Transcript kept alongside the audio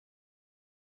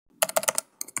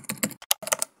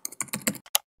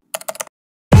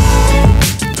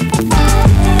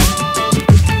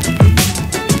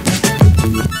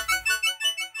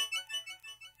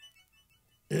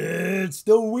It's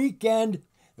the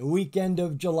weekend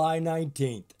of July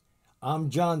 19th. I'm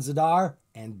John Zidar,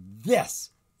 and this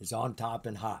is On Top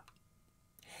and Hot.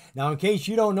 Now, in case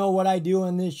you don't know what I do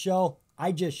on this show,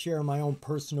 I just share my own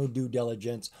personal due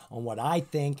diligence on what I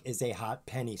think is a hot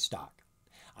penny stock.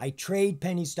 I trade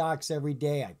penny stocks every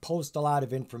day. I post a lot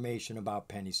of information about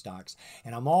penny stocks,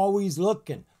 and I'm always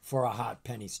looking for a hot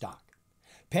penny stock.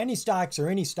 Penny stocks are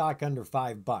any stock under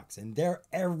 $5, and they're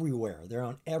everywhere. They're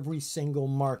on every single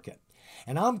market.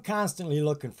 And I'm constantly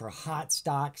looking for hot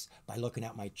stocks by looking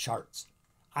at my charts.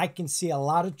 I can see a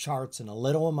lot of charts in a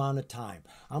little amount of time.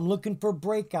 I'm looking for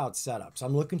breakout setups.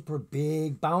 I'm looking for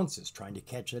big bounces, trying to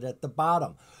catch it at the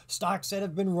bottom. Stocks that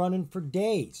have been running for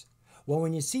days. Well,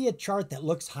 when you see a chart that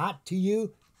looks hot to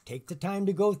you, take the time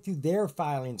to go through their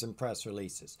filings and press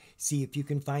releases. See if you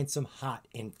can find some hot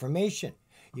information.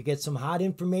 You get some hot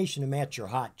information to match your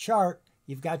hot chart,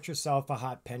 you've got yourself a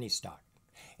hot penny stock.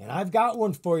 And I've got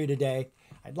one for you today.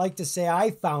 I'd like to say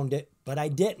I found it, but I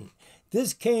didn't.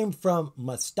 This came from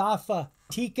Mustafa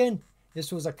Tikan.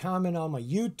 This was a comment on my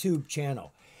YouTube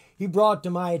channel. He brought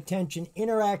to my attention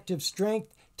Interactive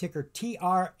Strength, ticker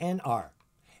TRNR.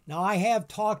 Now, I have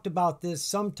talked about this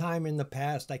sometime in the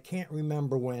past. I can't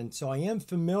remember when, so I am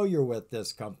familiar with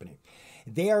this company.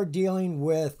 They are dealing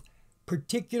with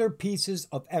particular pieces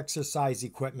of exercise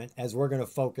equipment, as we're going to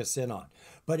focus in on.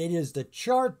 But it is the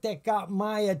chart that got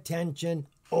my attention.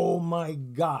 Oh my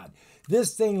God.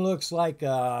 This thing looks like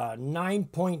a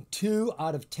 9.2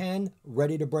 out of 10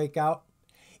 ready to break out.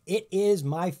 It is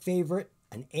my favorite,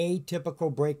 an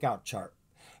atypical breakout chart.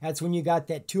 That's when you got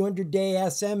that 200-day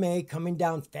SMA coming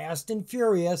down fast and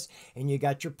furious, and you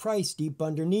got your price deep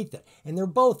underneath it. And they're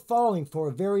both falling for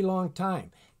a very long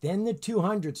time. Then the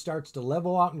 200 starts to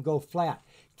level out and go flat.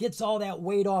 Gets all that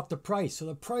weight off the price, so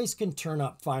the price can turn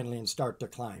up finally and start to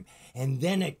climb. And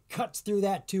then it cuts through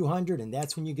that 200, and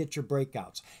that's when you get your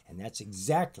breakouts. And that's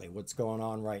exactly what's going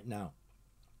on right now.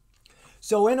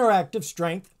 So Interactive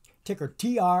Strength, ticker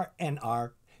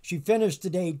TRNR, she finished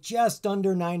today just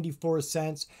under 94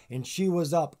 cents, and she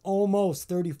was up almost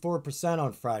 34%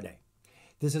 on Friday.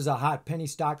 This is a hot penny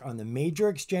stock on the major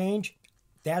exchange.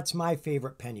 That's my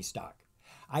favorite penny stock.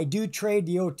 I do trade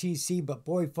the OTC, but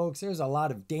boy, folks, there's a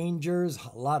lot of dangers,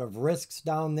 a lot of risks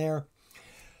down there.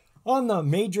 On the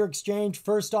major exchange,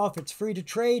 first off, it's free to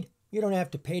trade. You don't have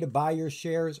to pay to buy your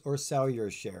shares or sell your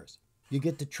shares. You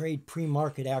get to trade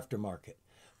pre-market, aftermarket.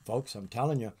 Folks, I'm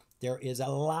telling you, there is a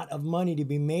lot of money to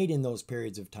be made in those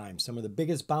periods of time. Some of the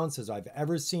biggest bounces I've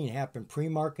ever seen happen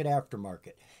pre-market,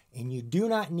 aftermarket. And you do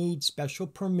not need special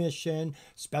permission,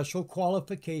 special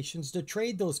qualifications to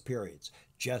trade those periods.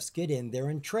 Just get in there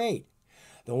and trade.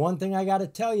 The one thing I got to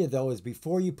tell you, though, is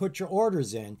before you put your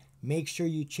orders in, make sure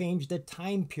you change the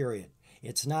time period.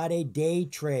 It's not a day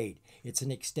trade. It's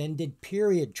an extended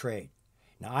period trade.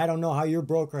 Now, I don't know how your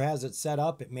broker has it set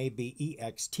up. It may be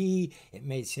EXT. It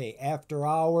may say after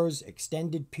hours,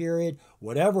 extended period,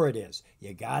 whatever it is.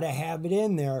 You got to have it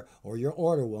in there or your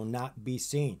order will not be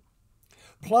seen.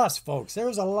 Plus, folks,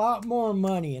 there's a lot more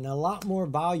money and a lot more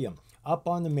volume up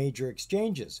on the major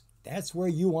exchanges. That's where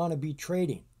you want to be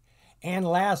trading. And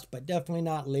last, but definitely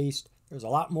not least, there's a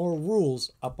lot more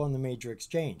rules up on the major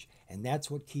exchange, and that's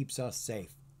what keeps us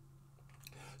safe.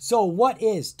 So what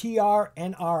is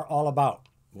TRNR all about?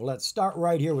 Well, let's start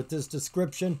right here with this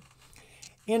description.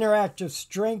 Interactive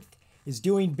Strength is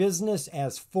doing business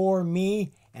as For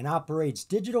Me and operates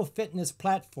digital fitness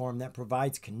platform that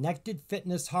provides connected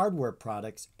fitness hardware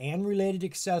products and related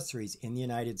accessories in the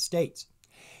United States.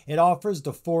 It offers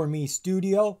the For Me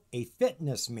Studio, a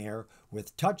fitness mirror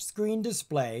with touchscreen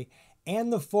display,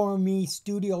 and the For Me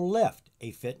Studio Lift,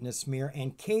 a fitness mirror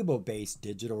and cable-based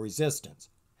digital resistance.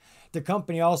 The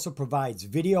company also provides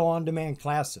video on-demand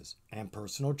classes and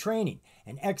personal training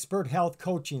and expert health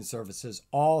coaching services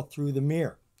all through the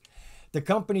mirror. The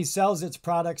company sells its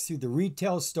products through the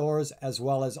retail stores as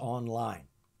well as online.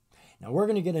 Now, we're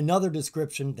going to get another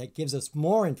description that gives us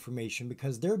more information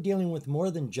because they're dealing with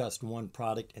more than just one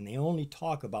product and they only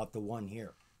talk about the one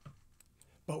here.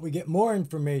 But we get more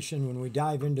information when we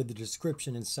dive into the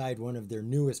description inside one of their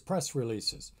newest press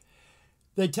releases.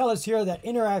 They tell us here that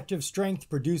Interactive Strength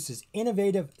produces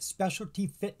innovative specialty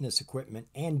fitness equipment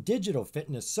and digital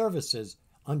fitness services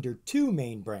under two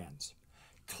main brands,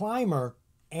 Climber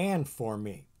and For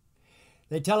Me.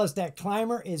 They tell us that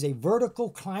Climber is a vertical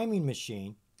climbing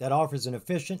machine that offers an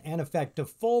efficient and effective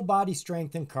full body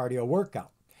strength and cardio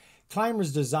workout.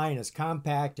 Climber's design is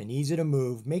compact and easy to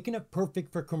move, making it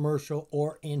perfect for commercial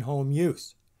or in-home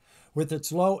use. With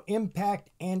its low impact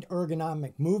and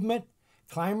ergonomic movement,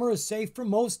 Climber is safe for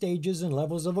most ages and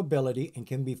levels of ability and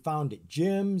can be found at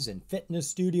gyms and fitness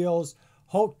studios,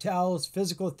 hotels,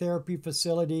 physical therapy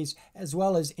facilities, as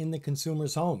well as in the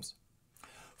consumer's homes.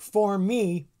 For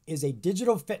Me is a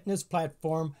digital fitness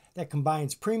platform that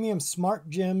combines premium smart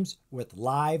gyms with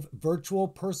live virtual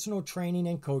personal training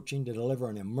and coaching to deliver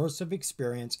an immersive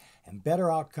experience and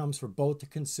better outcomes for both the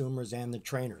consumers and the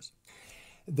trainers.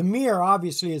 The mirror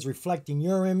obviously is reflecting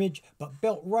your image, but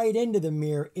built right into the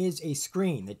mirror is a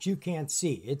screen that you can't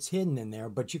see. It's hidden in there,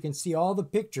 but you can see all the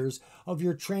pictures of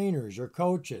your trainers, your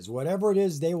coaches, whatever it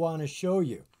is they want to show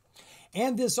you.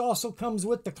 And this also comes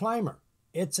with the climber.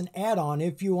 It's an add-on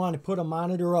if you want to put a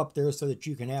monitor up there so that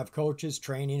you can have coaches,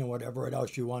 training, and whatever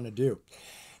else you want to do.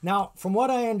 Now, from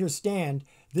what I understand,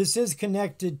 this is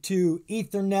connected to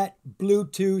Ethernet,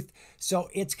 Bluetooth, so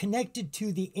it's connected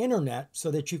to the internet so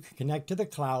that you can connect to the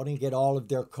cloud and get all of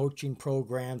their coaching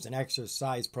programs and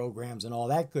exercise programs and all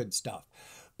that good stuff.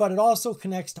 But it also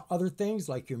connects to other things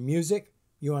like your music.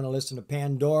 You want to listen to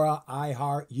Pandora,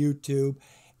 iHeart, YouTube,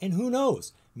 and who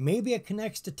knows? Maybe it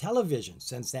connects to television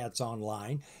since that's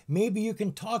online. Maybe you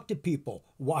can talk to people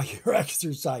while you're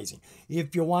exercising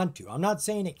if you want to. I'm not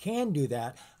saying it can do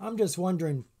that. I'm just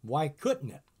wondering, why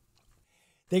couldn't it?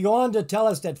 They go on to tell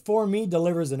us that For Me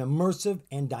delivers an immersive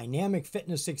and dynamic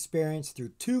fitness experience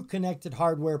through two connected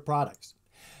hardware products.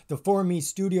 The For Me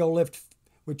Studio Lift,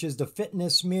 which is the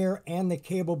fitness mirror, and the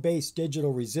cable-based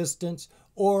digital resistance,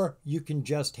 or you can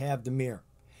just have the mirror.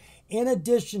 In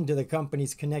addition to the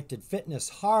company's connected fitness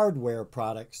hardware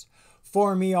products,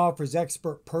 For Me offers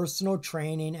expert personal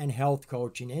training and health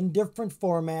coaching in different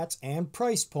formats and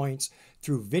price points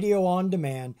through video on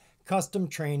demand, custom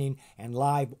training, and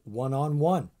live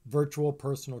one-on-one virtual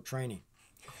personal training.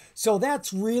 So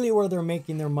that's really where they're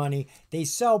making their money. They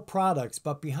sell products,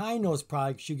 but behind those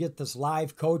products, you get this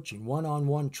live coaching,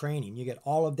 one-on-one training. You get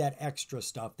all of that extra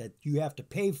stuff that you have to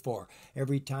pay for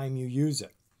every time you use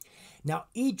it. Now,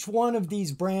 each one of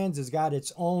these brands has got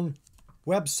its own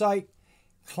website,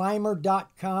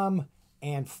 climber.com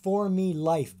and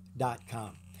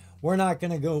formelife.com. We're not going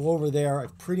to go over there.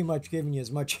 I've pretty much given you as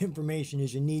much information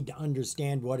as you need to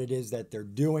understand what it is that they're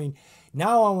doing.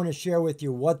 Now I want to share with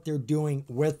you what they're doing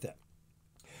with it.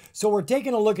 So we're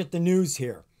taking a look at the news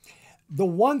here. The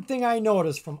one thing I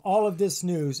noticed from all of this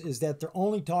news is that they're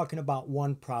only talking about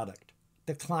one product,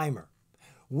 the climber.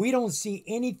 We don't see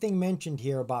anything mentioned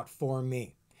here about For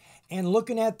Me. And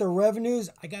looking at the revenues,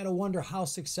 I got to wonder how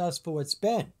successful it's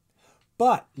been.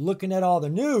 But looking at all the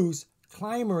news,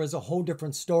 Climber is a whole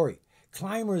different story.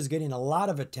 Climber is getting a lot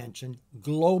of attention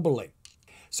globally.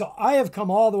 So I have come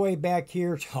all the way back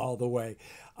here,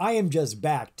 I am just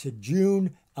back to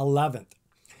June 11th.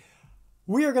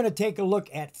 We are going to take a look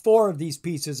at 4 of these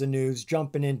pieces of news,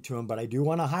 jumping into them, but I do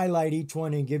want to highlight each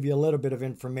one and give you a little bit of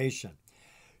information.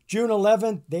 June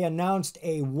 11th, they announced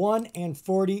a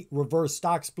 1-40 reverse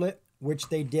stock split, which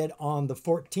they did on the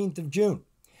 14th of June.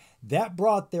 That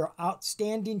brought their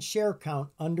outstanding share count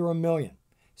under 1 million,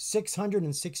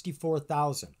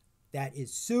 664,000. That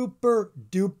is super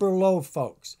duper low,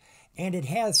 folks. And it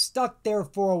has stuck there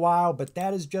for a while, but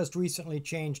that has just recently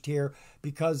changed here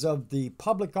because of the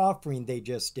public offering they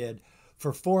just did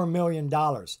for $4 million.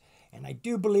 And I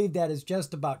do believe that is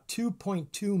just about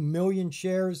 2.2 million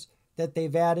shares that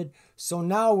they've added. So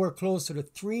now we're closer to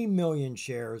 3 million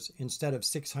shares instead of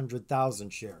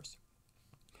 600,000 shares.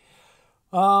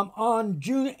 On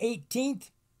June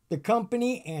 18th, the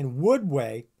company and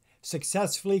Woodway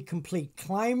successfully complete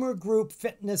Climber Group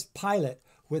Fitness pilot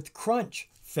with Crunch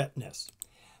Fitness.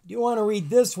 Do you want to read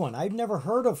this one? I've never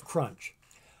heard of Crunch.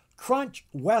 Crunch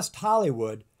West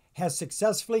Hollywood has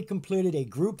successfully completed a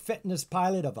group fitness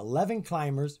pilot of 11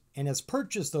 climbers and has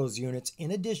purchased those units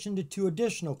in addition to 2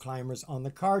 additional climbers on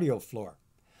the cardio floor.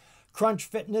 Crunch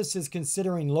Fitness is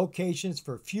considering locations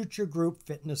for future group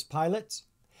fitness pilots.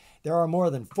 There are more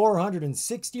than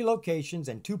 460 locations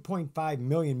and 2.5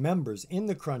 million members in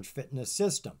the Crunch Fitness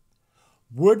system.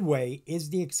 Woodway is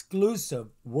the exclusive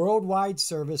worldwide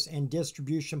service and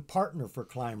distribution partner for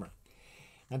Climber.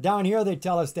 Now down here they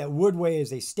tell us that Woodway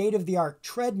is a state-of-the-art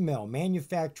treadmill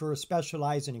manufacturer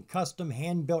specializing in custom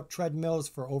hand-built treadmills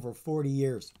for over 40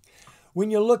 years.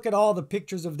 When you look at all the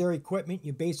pictures of their equipment,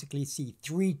 you basically see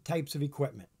 3 types of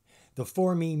equipment. The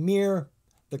For Me mirror,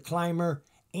 the Climber,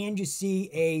 and you see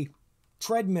a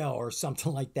treadmill or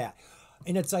something like that.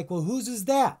 And it's like, well, whose is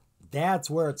that? That's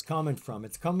where it's coming from.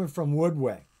 It's coming from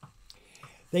Woodway.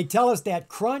 They tell us that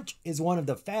Crunch is one of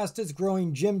the fastest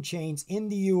growing gym chains in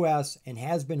the U.S. and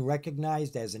has been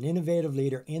recognized as an innovative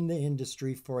leader in the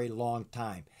industry for a long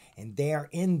time. And they are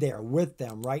in there with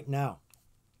them right now.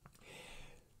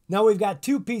 Now we've got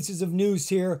 2 pieces of news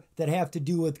here that have to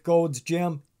do with Gold's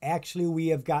Gym. Actually, we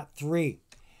have got 3.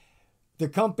 The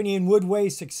company in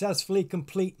Woodway successfully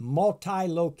complete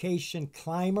multi-location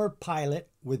climber pilot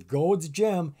with Gold's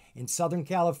Gym in Southern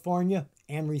California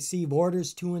and receive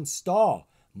orders to install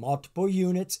multiple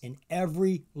units in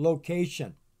every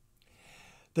location.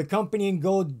 The company in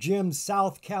Gold's Gym,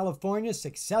 South California,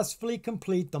 successfully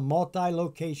complete the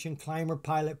multi-location climber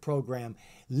pilot program,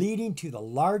 leading to the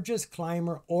largest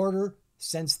climber order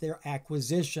since their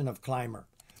acquisition of Climber.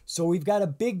 So we've got a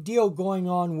big deal going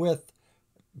on with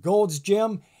Gold's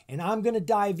Gym, and I'm going to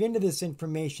dive into this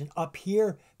information up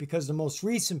here because the most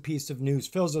recent piece of news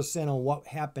fills us in on what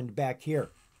happened back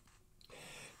here.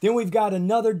 Then we've got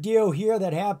another deal here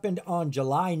that happened on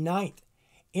July 9th.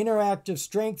 Interactive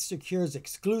Strength secures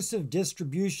exclusive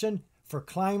distribution for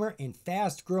Climber in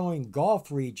fast-growing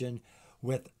Gulf region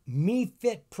with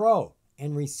MeFit Pro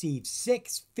and receives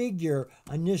six-figure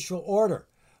initial order.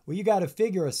 Well, you got to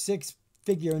figure a six-figure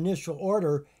initial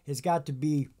order has got to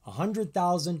be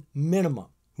 $100,000 minimum.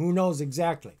 Who knows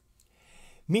exactly?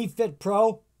 MeFit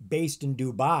Pro, based in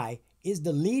Dubai, is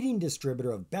the leading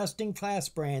distributor of best-in-class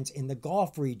brands in the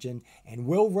Gulf region and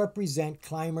will represent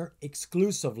Climber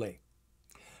exclusively.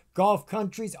 Gulf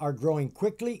countries are growing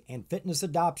quickly and fitness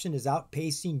adoption is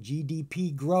outpacing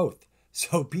GDP growth.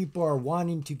 So people are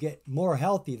wanting to get more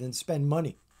healthy than spend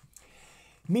money.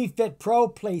 MeFit Pro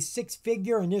placed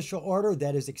six-figure initial order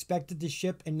that is expected to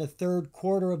ship in the third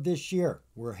quarter of this year.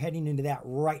 We're heading into that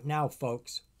right now,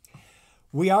 folks.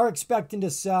 We are expecting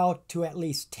to sell to at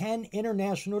least 10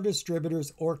 international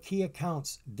distributors or key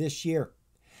accounts this year.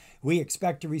 We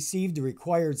expect to receive the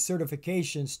required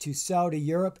certifications to sell to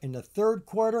Europe in the third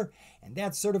quarter, and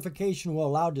that certification will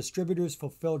allow distributors to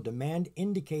fulfill demand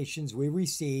indications we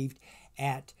received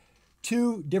at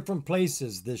 2 different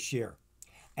places this year.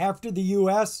 After the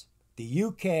US, the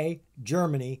UK,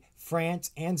 Germany,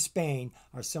 France, and Spain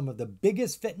are some of the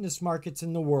biggest fitness markets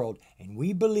in the world, and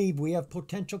we believe we have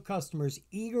potential customers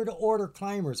eager to order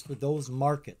climbers for those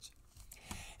markets.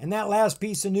 And that last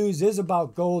piece of news is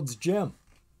about Gold's Gym.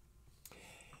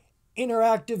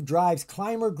 Interactive drives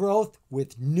Climber growth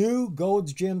with new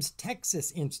Gold's Gym's Texas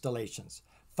installations,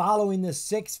 following the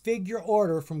six-figure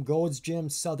order from Gold's Gym,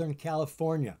 Southern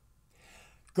California.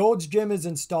 Gold's Gym is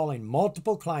installing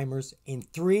multiple climbers in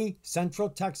 3 Central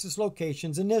Texas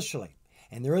locations initially,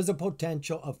 and there is a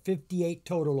potential of 58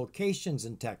 total locations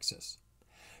in Texas.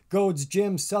 Gold's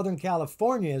Gym, Southern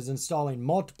California is installing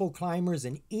multiple climbers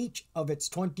in each of its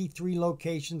 23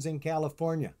 locations in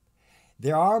California.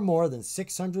 There are more than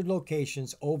 600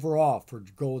 locations overall for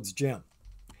Gold's Gym.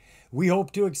 We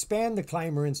hope to expand the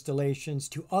climber installations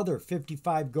to other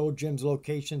 55 Gold Gym's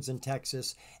locations in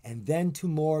Texas and then to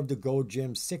more of the Gold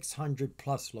Gym's 600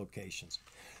 plus locations.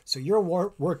 So you're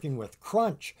working with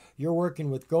Crunch, you're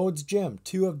working with Gold's Gym,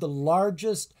 2 of the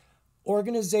largest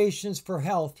organizations for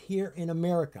health here in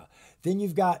America. Then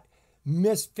you've got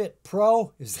MeFit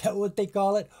Pro, is that what they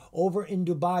call it, over in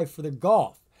Dubai for the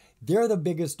Gulf. They're the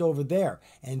biggest over there,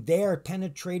 and they are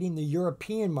penetrating the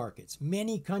European markets,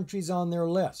 many countries on their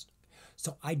list.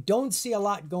 So I don't see a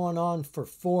lot going on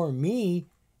for me.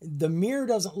 The mirror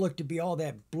doesn't look to be all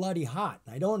that bloody hot.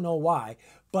 I don't know why,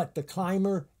 but the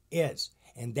Climber is.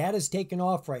 And that is taken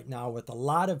off right now with a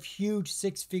lot of huge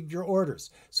six-figure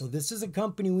orders. So this is a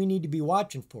company we need to be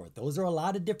watching for. Those are a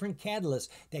lot of different catalysts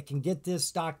that can get this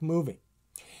stock moving.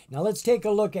 Now let's take a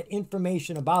look at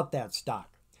information about that stock.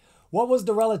 What was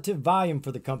the relative volume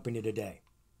for the company today?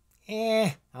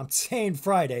 I'm saying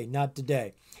Friday, not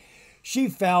today. She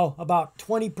fell about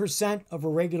 20% of her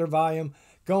regular volume,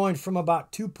 going from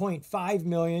about 2.5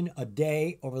 million a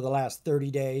day over the last 30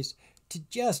 days to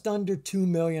just under 2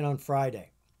 million on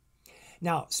Friday.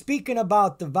 Now, speaking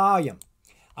about the volume,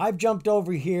 I've jumped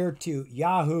over here to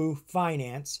Yahoo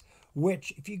Finance,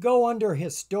 which if you go under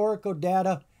historical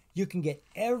data, you can get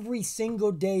every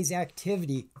single day's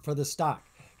activity for the stock.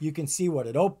 You can see what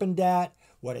it opened at,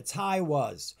 what its high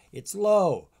was, its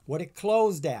low, what it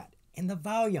closed at, and the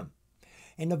volume.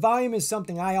 And the volume is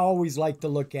something I always like to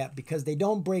look at because they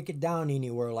don't break it down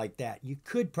anywhere like that. You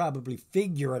could probably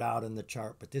figure it out in the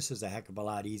chart, but this is a heck of a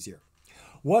lot easier.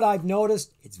 What I've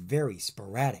noticed, it's very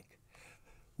sporadic.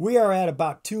 We are at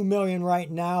about 2 million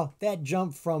right now. That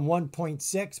jumped from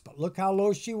 1.6, but look how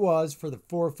low she was for the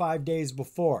 4 or 5 days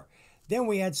before. Then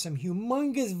we had some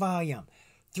humongous volume.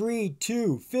 3,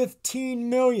 2, 15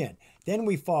 million. Then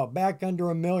we fall back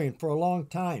under a million for a long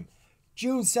time.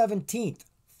 June 17th,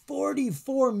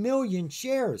 44 million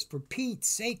shares. For Pete's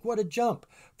sake, what a jump.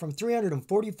 From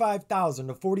 345,000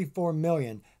 to 44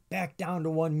 million, back down to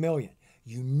 1 million.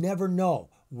 You never know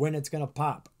when it's going to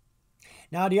pop.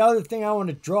 Now, the other thing I want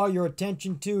to draw your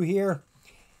attention to here,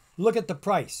 look at the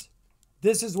price.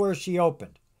 This is where she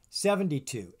opened.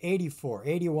 72, 84,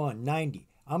 81, 90.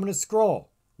 I'm going to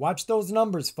scroll. Watch those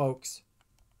numbers, folks.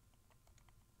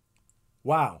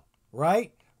 Wow,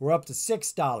 right? We're up to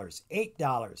 $6,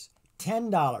 $8,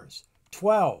 $10,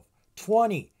 12,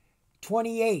 20,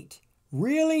 28.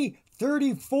 Really?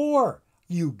 34.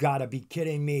 You gotta be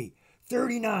kidding me.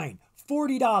 39,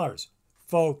 $40.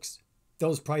 Folks,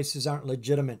 those prices aren't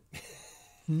legitimate.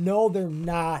 No, they're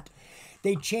not.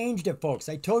 They changed it, folks.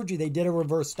 I told you they did a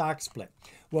reverse stock split.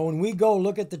 Well, when we go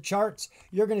look at the charts,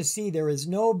 you're going to see there is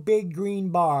no big green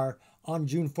bar on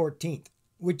June 14th,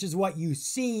 which is what you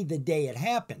see the day it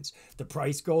happens. The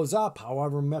price goes up,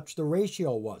 however much the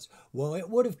ratio was. Well, it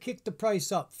would have kicked the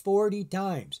price up 40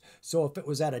 times. So if it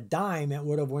was at a dime, it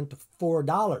would have went to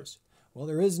 $4. Well,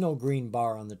 there is no green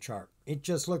bar on the chart. It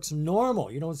just looks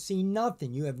normal. You don't see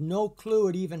nothing. You have no clue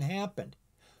it even happened.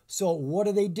 So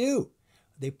what do?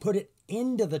 They put it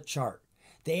into the chart.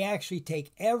 They actually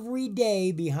take every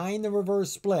day behind the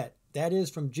reverse split, that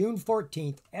is from June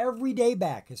 14th, every day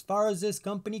back as far as this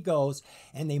company goes,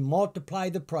 and they multiply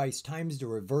the price times the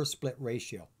reverse split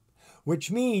ratio,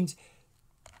 which means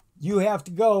you have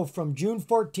to go from June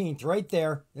 14th right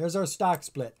there. There's our stock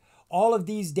split. All of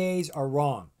these days are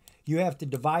wrong. You have to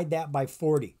divide that by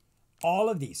 40. All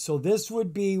of these. So this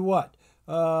would be what?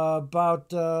 About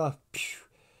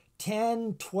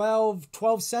 10, 12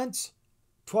 cents?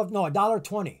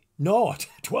 $1.20. No,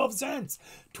 12 cents.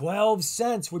 12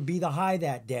 cents would be the high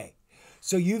that day.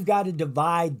 So you've got to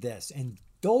divide this. And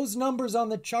those numbers on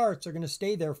the charts are going to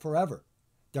stay there forever.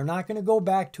 They're not going to go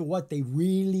back to what they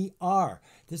really are.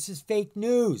 This is fake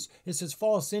news. This is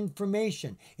false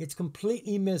information. It's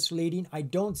completely misleading. I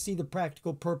don't see the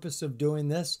practical purpose of doing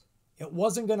this. It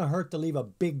wasn't going to hurt to leave a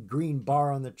big green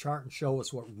bar on the chart and show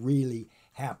us what really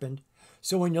happened.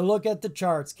 So when you look at the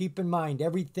charts, keep in mind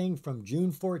everything from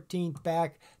June 14th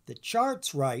back, the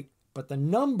chart's right, but the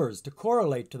numbers to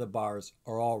correlate to the bars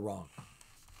are all wrong.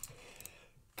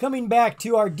 Coming back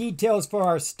to our details for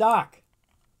our stock,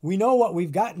 we know what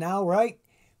we've got now, right?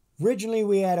 Originally,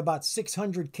 we had about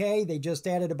 600K. They just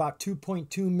added about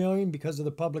 2.2 million because of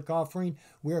the public offering.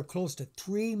 We're close to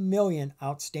 3 million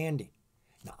outstanding.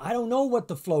 Now, I don't know what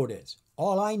the float is.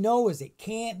 All I know is it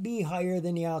can't be higher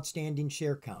than the outstanding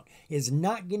share count. It's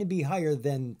not going to be higher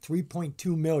than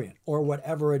 3.2 million or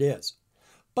whatever it is.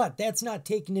 But that's not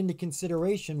taking into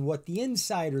consideration what the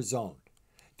insiders own.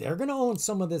 They're going to own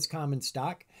some of this common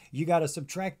stock. You got to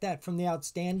subtract that from the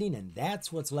outstanding, and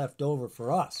that's what's left over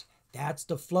for us. That's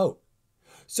the float.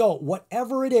 So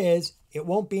whatever it is, it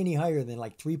won't be any higher than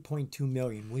like 3.2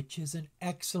 million, which is an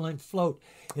excellent float.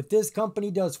 If this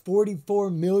company does 44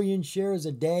 million shares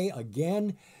a day,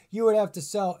 again, you would have to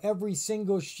sell every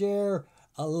single share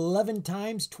 11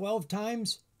 times, 12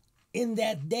 times in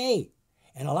that day.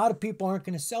 And a lot of people aren't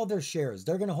going to sell their shares.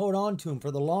 They're going to hold on to them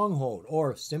for the long hold,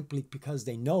 or simply because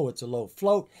they know it's a low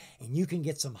float and you can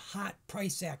get some hot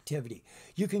price activity.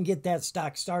 You can get that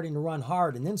stock starting to run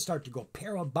hard and then start to go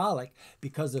parabolic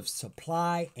because of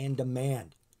supply and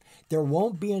demand. There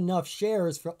won't be enough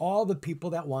shares for all the people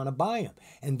that want to buy them.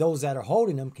 And those that are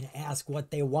holding them can ask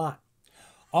what they want.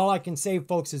 All I can say,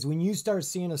 folks, is when you start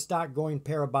seeing a stock going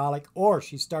parabolic or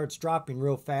she starts dropping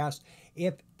real fast,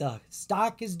 if the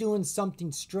stock is doing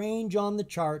something strange on the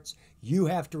charts, you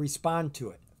have to respond to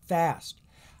it fast.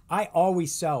 I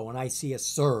always sell when I see a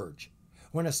surge.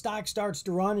 When a stock starts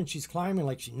to run and she's climbing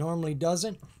like she normally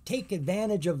doesn't, take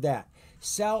advantage of that.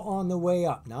 Sell on the way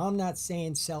up. Now, I'm not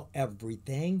saying sell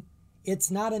everything. It's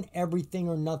not an everything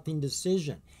or nothing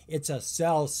decision. It's a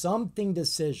sell something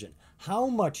decision. How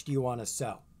much do you want to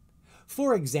sell?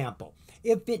 For example,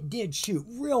 if it did shoot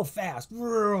real fast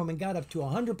and got up to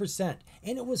 100%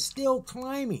 and it was still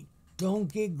climbing,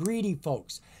 don't get greedy,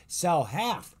 folks. Sell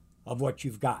half of what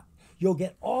you've got. You'll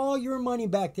get all your money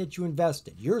back that you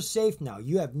invested. You're safe now.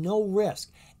 You have no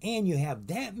risk. And you have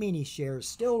that many shares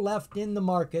still left in the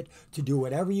market to do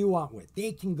whatever you want with.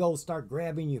 They can go start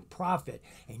grabbing you profit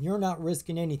and you're not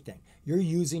risking anything. You're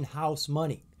using house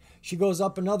money. She goes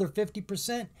up another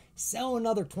 50%, sell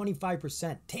another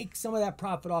 25%. Take some of that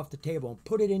profit off the table and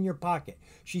put it in your pocket.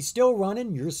 She's still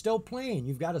running, you're still playing.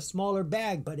 You've got a smaller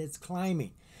bag, but it's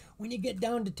climbing. When you get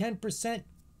down to 10%,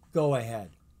 go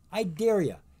ahead. I dare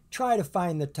you. Try to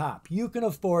find the top. You can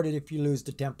afford it if you lose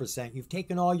to 10%. You've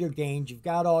taken all your gains. You've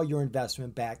got all your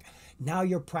investment back. Now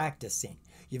you're practicing.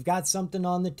 You've got something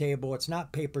on the table. It's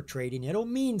not paper trading. It'll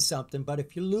mean something, but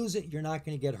if you lose it, you're not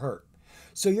going to get hurt.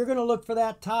 So you're going to look for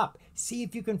that top. See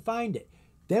if you can find it.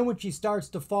 Then when she starts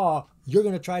to fall, you're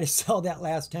going to try to sell that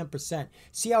last 10%.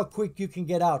 See how quick you can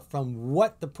get out from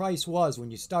what the price was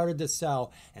when you started to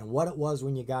sell and what it was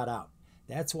when you got out.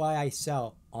 That's why I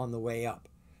sell on the way up.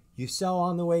 You sell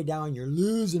on the way down, you're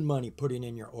losing money putting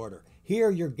in your order.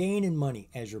 Here, you're gaining money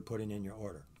as you're putting in your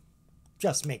order.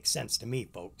 Just makes sense to me,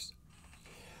 folks.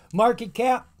 Market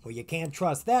cap, well, you can't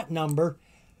trust that number.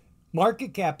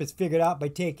 Market cap is figured out by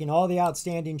taking all the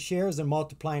outstanding shares and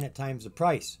multiplying it times the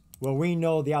price. Well, we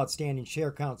know the outstanding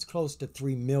share count's close to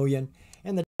 3 million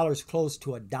and the dollar's close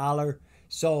to $1.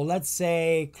 So let's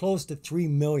say close to 3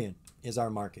 million is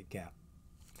our market cap.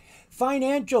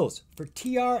 Financials for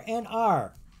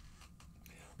TRNR.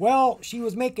 Well, she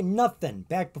was making nothing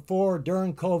back before,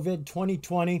 during COVID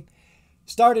 2020.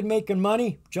 Started making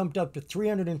money, jumped up to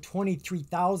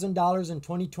 $323,000 in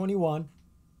 2021.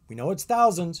 We know it's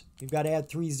thousands. You've got to add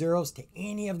 3 zeros to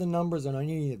any of the numbers on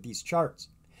any of these charts.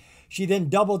 She then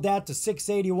doubled that to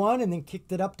 681 and then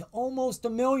kicked it up to almost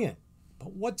 $1 million.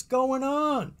 But what's going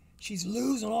on? She's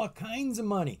losing all kinds of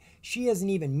money. She isn't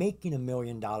even making $1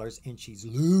 million and she's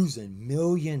losing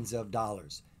millions of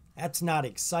dollars. That's not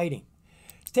exciting.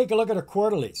 Let's take a look at her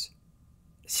quarterlies.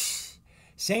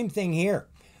 Same thing here.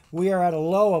 We are at a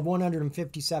low of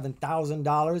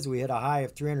 $157,000. We hit a high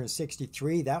of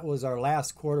 $363,000. That was our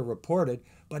last quarter reported.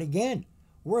 But again,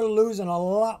 we're losing a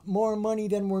lot more money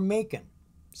than we're making.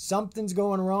 Something's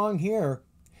going wrong here.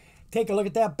 Take a look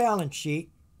at that balance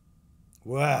sheet.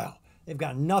 Well, they've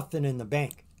got nothing in the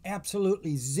bank.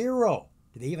 Absolutely zero.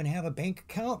 Do they even have a bank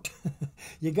account?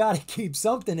 You got to keep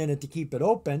something in it to keep it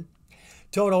open.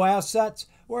 Total assets,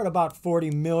 we're at about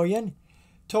 40 million.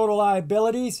 Total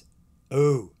liabilities,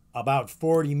 about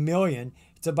 40 million.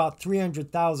 It's about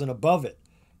 300,000 above it.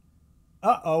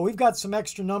 We've got some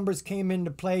extra numbers came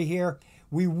into play here.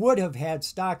 We would have had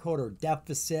stockholder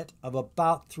deficit of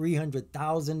about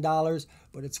 $300,000,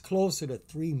 but it's closer to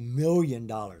 $3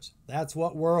 million. That's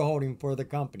what we're holding for the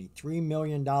company, $3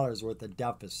 million worth of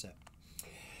deficit.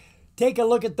 Take a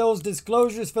look at those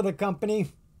disclosures for the company.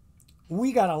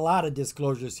 We got a lot of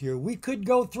disclosures here we could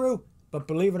go through, but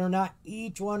believe it or not,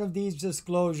 each one of these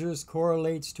disclosures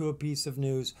correlates to a piece of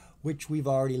news, which we've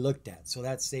already looked at. So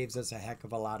that saves us a heck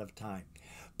of a lot of time.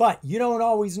 But you don't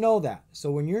always know that.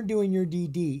 So when you're doing your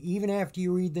DD, even after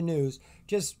you read the news,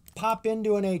 just pop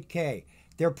into an 8K.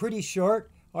 They're pretty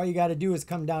short. All you got to do is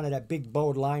come down to that big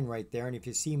bold line right there. And if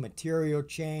you see material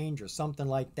change or something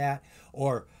like that,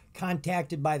 or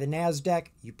contacted by the NASDAQ,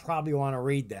 you probably want to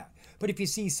read that. But if you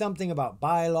see something about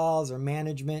bylaws or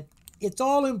management, it's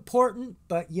all important,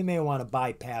 but you may want to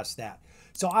bypass that.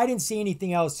 So I didn't see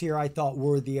anything else here I thought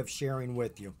worthy of sharing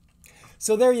with you.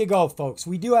 So there you go, folks.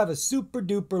 We do have a super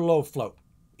duper low float.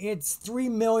 It's 3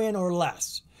 million or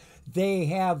less. They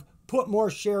have put more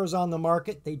shares on the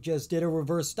market. They just did a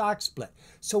reverse stock split.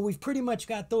 So we've pretty much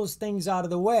got those things out of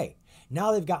the way.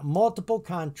 Now they've got multiple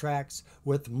contracts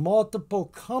with multiple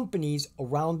companies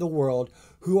around the world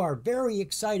who are very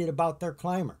excited about their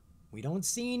climber. We don't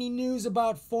see any news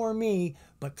about For Me,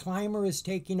 but climber is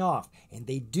taking off and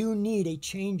they do need a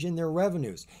change in their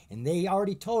revenues. And they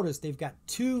already told us they've got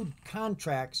 2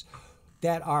 contracts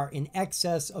that are in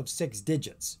excess of 6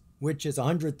 digits, which is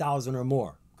 100,000 or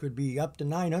more. Could be up to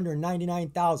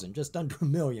 999,000, just under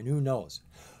 $1 million, who knows.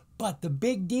 But the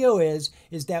big deal is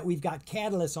that we've got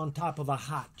catalysts on top of a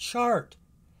hot chart.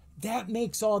 That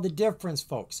makes all the difference,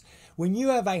 folks. When you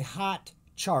have a hot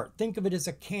chart, think of it as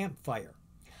a campfire.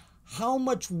 How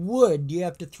much wood do you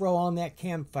have to throw on that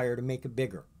campfire to make it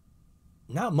bigger?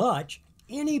 Not much.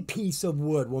 Any piece of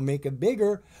wood will make it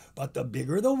bigger, but the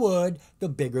bigger the wood, the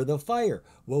bigger the fire.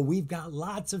 Well, we've got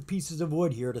lots of pieces of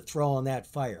wood here to throw on that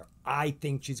fire. I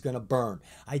think she's going to burn.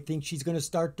 I think she's going to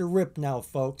start to rip now,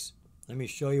 folks. Let me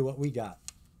show you what we got.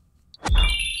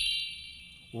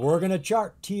 We're going to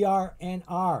chart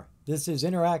TRNR. This is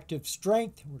interactive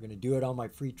strength. We're going to do it on my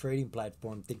free trading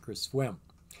platform, Thinkorswim.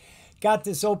 Got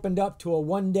this opened up to a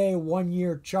 1-day,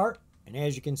 1-year chart. And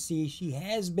as you can see, she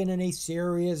has been in a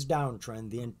serious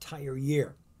downtrend the entire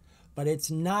year. But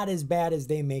it's not as bad as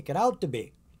they make it out to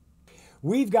be.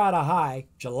 We've got a high,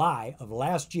 July of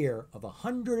last year, of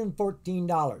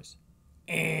 $114.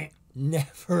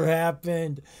 Never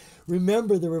happened.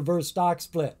 Remember the reverse stock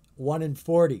split, 1 in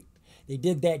 40. They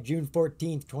did that June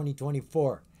 14th,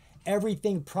 2024.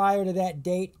 Everything prior to that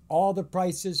date, all the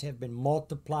prices have been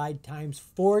multiplied times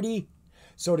 40.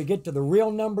 So to get to the real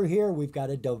number here, we've got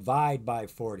to divide by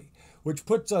 40, which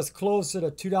puts us closer to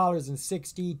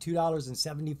 $2.60,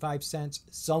 $2.75,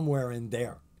 somewhere in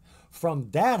there.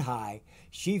 From that high,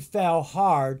 she fell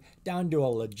hard down to a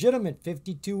legitimate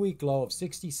 52-week low of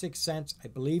 66 cents. I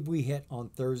believe we hit on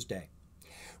Thursday.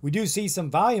 We do see some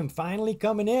volume finally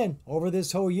coming in over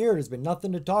this whole year. There's been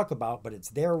nothing to talk about, but it's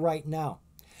there right now.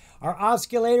 Our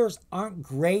oscillators aren't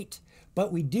great,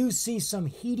 but we do see some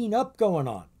heating up going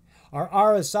on. Our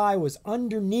RSI was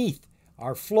underneath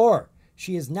Our floor,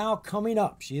 she is now coming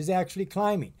up. She is actually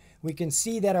climbing. We can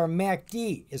see that our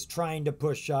MACD is trying to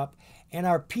push up and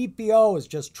our PPO is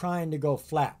just trying to go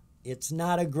flat. It's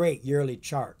not a great yearly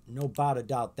chart. No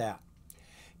doubt that.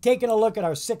 Taking a look at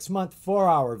our 6-month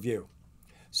 4-hour view.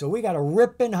 So we got a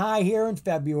ripping high here in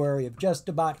February of just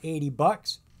about 80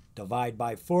 bucks. Divide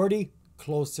by 40,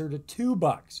 closer to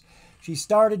 $2. She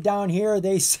started down here,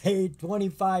 they say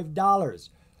 $25.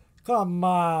 Come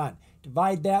on.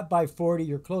 Divide that by 40,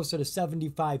 you're closer to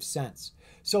 75 cents.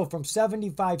 So from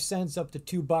 75 cents up to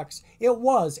 $2, it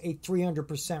was a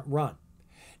 300% run.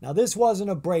 Now this wasn't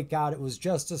a breakout, it was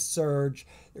just a surge.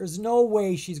 There's no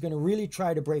way she's going to really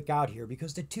try to break out here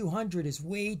because the 200 is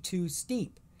way too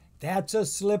steep. That's a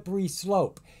slippery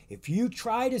slope. If you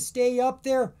try to stay up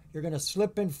there, you're going to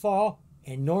slip and fall,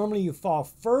 and normally you fall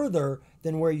further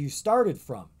than where you started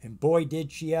from. And boy,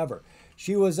 did she ever.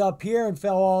 She was up here and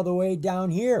fell all the way down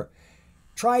here.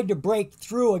 Tried to break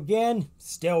through again,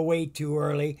 still way too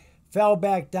early. Fell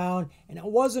back down, and it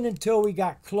wasn't until we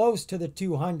got close to the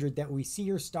 200 that we see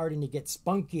her starting to get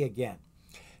spunky again.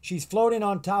 She's floating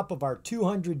on top of our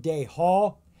 200-day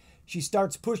haul. She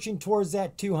starts pushing towards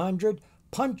that 200,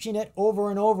 punching it over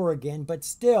and over again, but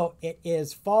still it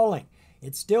is falling.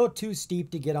 It's still too steep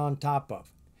to get on top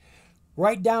of.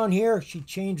 Right down here, she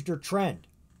changed her trend.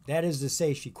 That is to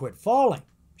say, she quit falling.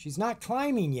 She's not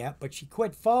climbing yet, but she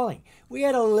quit falling. We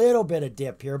had a little bit of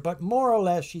dip here, but more or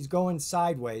less she's going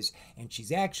sideways, and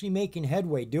she's actually making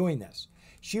headway doing this.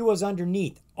 She was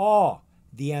underneath all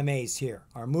the MAs here,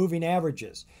 our moving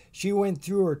averages. She went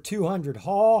through her 200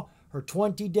 haul, her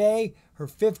 20-day, her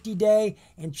 50-day,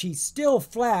 and she's still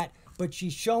flat, but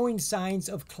she's showing signs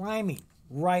of climbing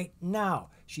right now.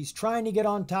 She's trying to get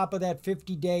on top of that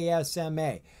 50-day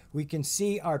SMA. We can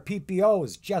see our PPO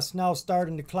is just now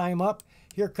starting to climb up.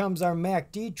 Here comes our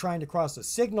MACD trying to cross a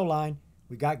signal line.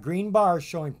 We got green bars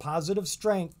showing positive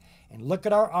strength. And look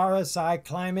at our RSI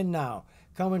climbing now,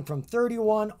 coming from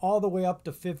 31 all the way up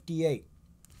to 58.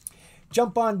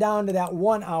 Jump on down to that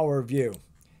 1-hour view.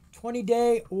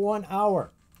 20-day, 1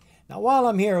 hour. Now while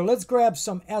I'm here, let's grab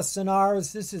some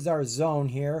SNRs. This is our zone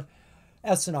here.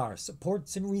 SNR,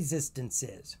 supports and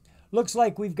resistances. Looks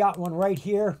like we've got one right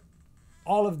here.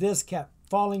 All of this kept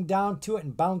falling down to it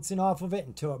and bouncing off of it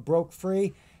until it broke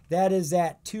free. That is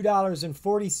at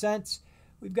 $2.40.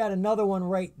 We've got another one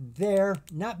right there.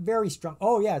 Not very strong.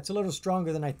 Oh yeah, it's a little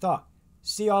stronger than I thought.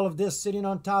 See all of this sitting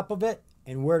on top of it?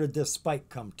 And where did this spike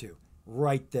come to?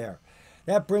 Right there.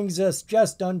 That brings us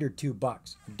just under $2,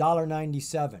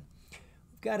 $1.97. We've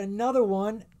got another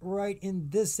one right in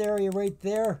this area right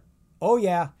there. Oh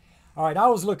yeah. All right, I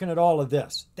was looking at all of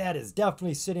this. That is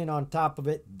definitely sitting on top of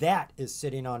it. That is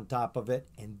sitting on top of it.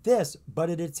 And this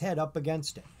butted its head up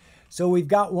against it. So we've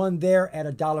got one there at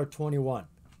 $1.21.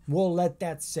 We'll let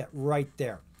that sit right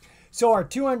there. So our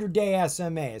 200-day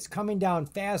SMA is coming down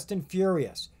fast and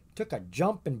furious. Took a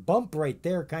jump and bump right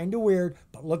there, kind of weird,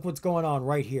 but look what's going on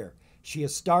right here. She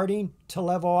is starting to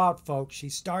level out, folks.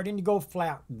 She's starting to go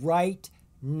flat right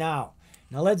now.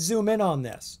 Now let's zoom in on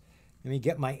this. Let me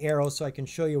get my arrow so I can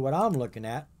show you what I'm looking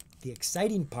at, the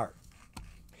exciting part.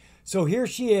 So here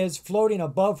she is floating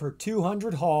above her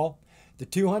 200 haul. The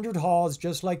 200 haul is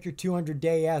just like your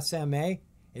 200-day SMA.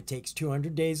 It takes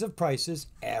 200 days of prices,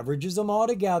 averages them all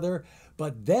together,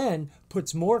 but then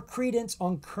puts more credence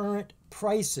on current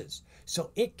prices. So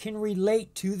it can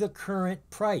relate to the current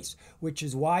price, which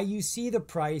is why you see the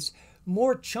price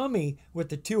more chummy with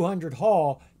the 200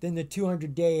 haul than the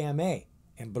 200-day MA.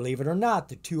 And believe it or not,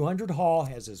 the 200 haul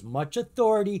has as much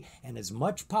authority and as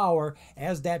much power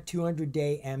as that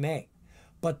 200-day MA.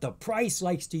 But the price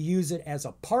likes to use it as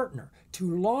a partner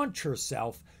to launch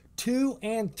herself to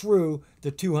and through the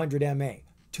 200 MA,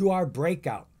 to our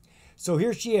breakout. So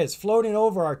here she is floating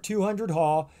over our 200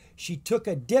 haul. She took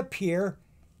a dip here,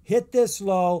 hit this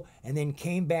low, and then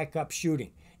came back up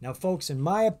shooting. Now, folks, in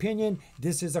my opinion,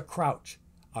 this is a crouch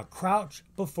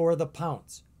before the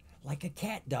pounce, like a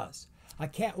cat does. A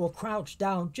cat will crouch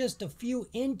down just a few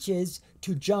inches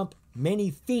to jump many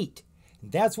feet.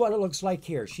 That's what it looks like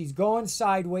here. She's going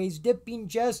sideways, dipping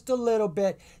just a little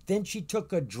bit. Then she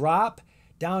took a drop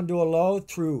down to a low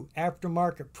through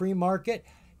aftermarket, pre-market.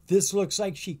 This looks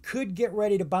like she could get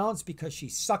ready to bounce because she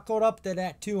suckled up to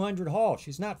that 200 haul.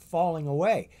 She's not falling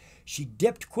away. She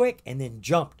dipped quick and then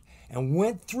jumped and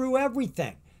went through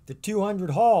everything. The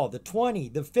 200 haul, the 20,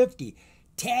 the 50,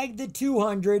 tagged the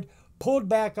 200, pulled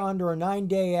back onto her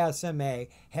 9-day SMA,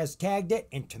 has tagged it,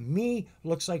 and to me,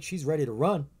 looks like she's ready to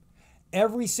run.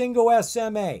 Every single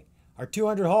SMA, our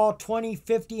 200 haul, 20,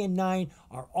 50, and 9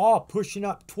 are all pushing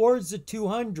up towards the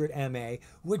 200 MA,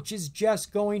 which is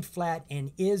just going flat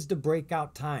and is the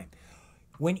breakout time.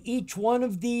 When each one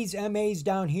of these MAs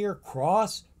down here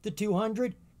cross the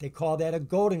 200, they call that a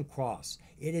golden cross.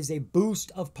 It is a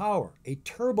boost of power, a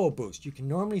turbo boost. You can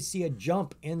normally see a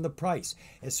jump in the price,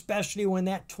 especially when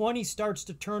that 20 starts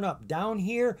to turn up. Down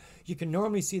here, you can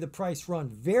normally see the price run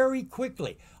very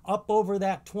quickly up over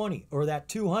that 20 or that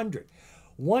 200.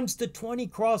 Once the 20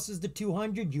 crosses the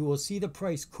 200, you will see the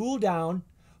price cool down,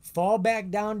 fall back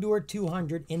down to her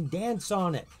 200, and dance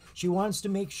on it. She wants to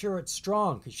make sure it's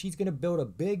strong because she's going to build a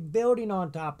big building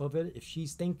on top of it if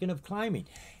she's thinking of climbing.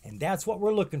 And that's what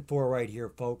we're looking for right here,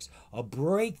 folks. A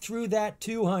break through that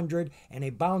 200 and a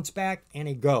bounce back and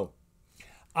a go.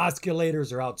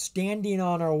 Oscillators are outstanding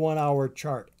on our 1 hour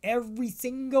chart. Every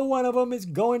single one of them is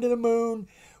going to the moon.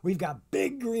 We've got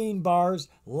big green bars,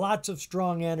 lots of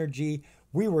strong energy.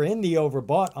 We were in the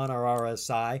overbought on our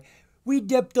RSI. We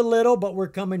dipped a little, but we're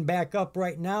coming back up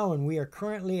right now, and we are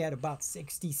currently at about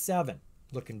 67.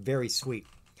 Looking very sweet.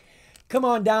 Come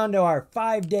on down to our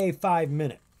 5-day,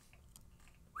 5-minute.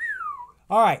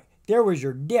 All right, there was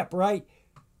your dip, right?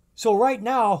 So right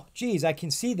now, geez, I can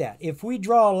see that. If we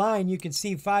draw a line, you can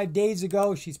see 5 days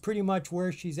ago, she's pretty much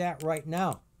where she's at right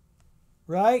now,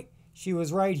 right? She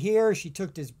was right here. She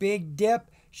took this big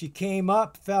dip. She came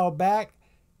up, fell back,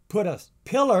 put a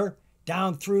pillar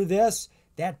down through this.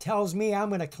 That tells me I'm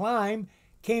going to climb.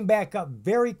 Came back up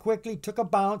very quickly, took a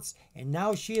bounce, and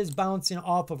now she is bouncing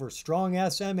off of her strong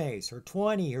SMAs, her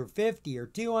 20, her 50, her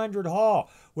 200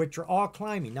 haul, which are all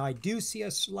climbing. Now, I do see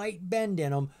a slight bend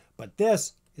in them, but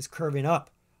this is curving up,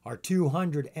 our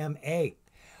 200 MA.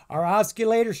 Our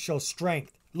oscillators show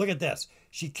strength. Look at this.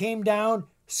 She came down,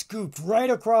 scooped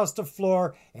right across the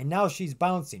floor, and now she's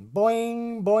bouncing.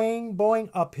 Boing, boing, boing,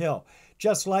 uphill.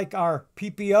 Just like our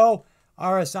PPO,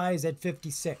 RSI is at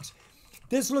 56.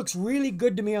 This looks really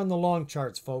good to me on the long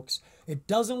charts, folks. It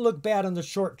doesn't look bad on the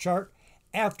short chart.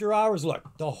 After hours,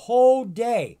 look, the whole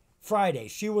day, Friday,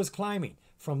 she was climbing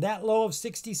from that low of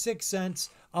 66 cents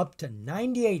up to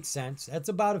 98 cents. That's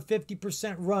about a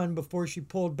 50% run before she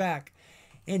pulled back.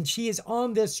 And she is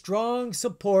on this strong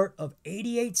support of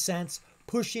 88 cents,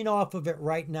 pushing off of it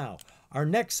right now. Our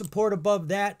next support above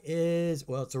that is,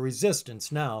 well, it's a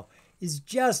resistance now, is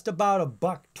just about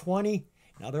 $1.20.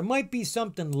 Now, there might be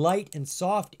something light and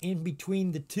soft in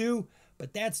between the two,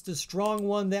 but that's the strong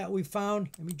one that we found.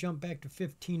 Let me jump back to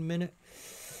 15-minute.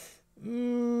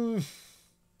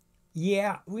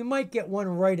 Yeah, we might get one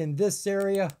right in this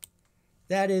area.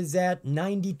 That is at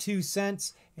 92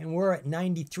 cents, and we're at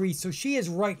 93. So she is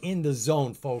right in the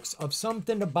zone, folks, of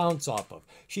something to bounce off of.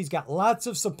 She's got lots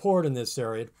of support in this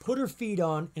area to put her feet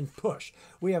on and push.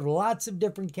 We have lots of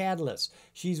different catalysts.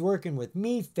 She's working with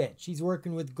MeFit. She's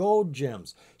working with Gold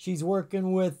Gems. She's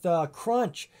working with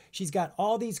Crunch. She's got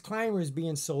all these climbers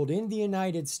being sold in the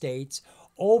United States,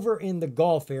 over in the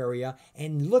Gulf area,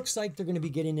 and looks like they're going to be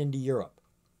getting into Europe.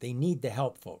 They need the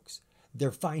help, folks.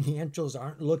 Their financials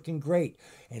aren't looking great.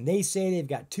 And they say they've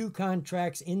got 2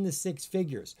 contracts in the 6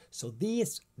 figures. So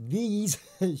these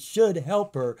should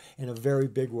help her in a very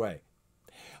big way.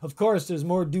 Of course, there's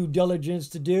more due diligence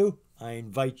to do. I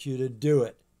invite you to do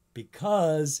it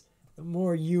because the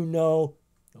more you know,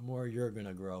 the more you're going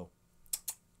to grow.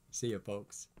 See you,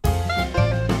 folks.